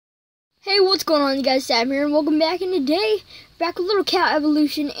Hey, what's going on, you guys? Sam here, and welcome back. And today, back with Little Cow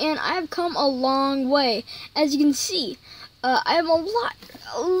Evolution, and I have come a long way. As you can see, I have a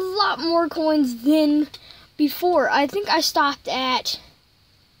lot more coins than before. I think I stopped at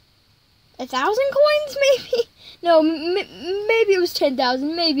 1,000 coins, maybe? No, maybe it was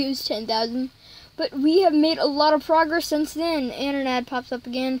 10,000. Maybe it was 10,000. But we have made a lot of progress since then. And an ad pops up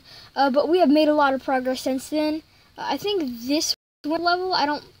again. But we have made a lot of progress since then. I think this level, I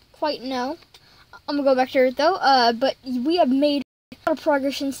don't quite know. I'm gonna go back to Earth though. But we have made a lot of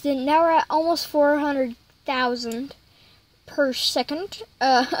progress since then. Now we're at almost 400,000 per second.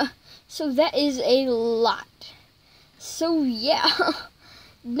 So that is a lot. So yeah,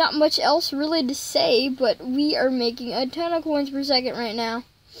 not much else really to say, but we are making a ton of coins per second right now.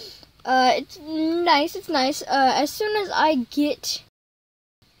 It's nice. It's nice. As soon as I get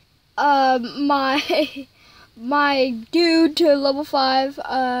my dude to level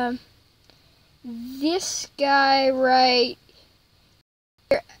 5, this guy right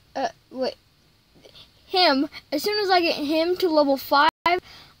here, him, as soon as I get him to level 5,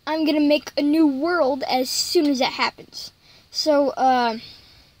 I'm gonna make a new world as soon as that happens. So, that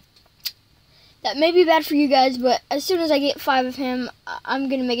may be bad for you guys, but as soon as I get 5 of him, I'm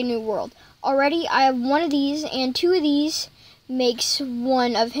gonna make a new world. Already, I have 1 of these, and 2 of these makes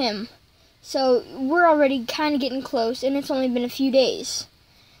 1 of him. So we're already kind of getting close, and it's only been a few days.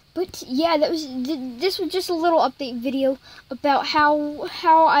 But yeah, this was just a little update video about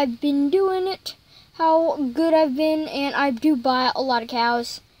how I've been doing it, how good I've been, and I do buy a lot of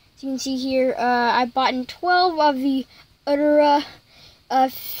cows. As you can see here, I bought in 12 of the Udara,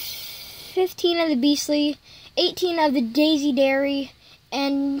 15 of the Beastly, 18 of the Daisy Dairy,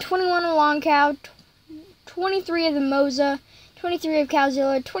 and 21 of Long Cow, 23 of the Moza, 23 of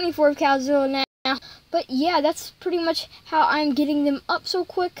Cowzilla, 24 of Cowzilla now. But yeah, that's pretty much how I'm getting them up so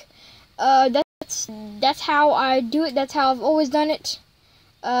quick. That's how I do it. That's how I've always done it.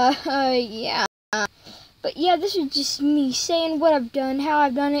 Yeah. But yeah, this is just me saying what I've done, how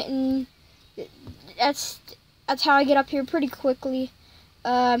I've done it, and that's how I get up here pretty quickly.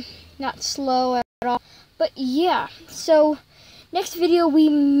 Not slow at all. But yeah, so next video we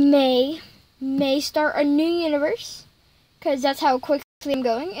may start a new universe, because that's how quickly I'm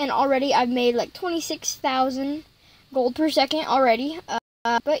going, and already I've made like 26,000 gold per second already.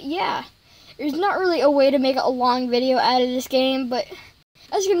 But yeah, there's not really a way to make a long video out of this game, but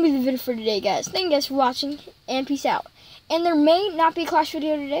that's going to be the video for today, guys. Thank you guys for watching, and peace out. And there may not be a Clash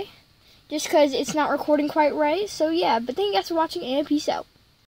video today, just because it's not recording quite right, so yeah, but thank you guys for watching, and peace out.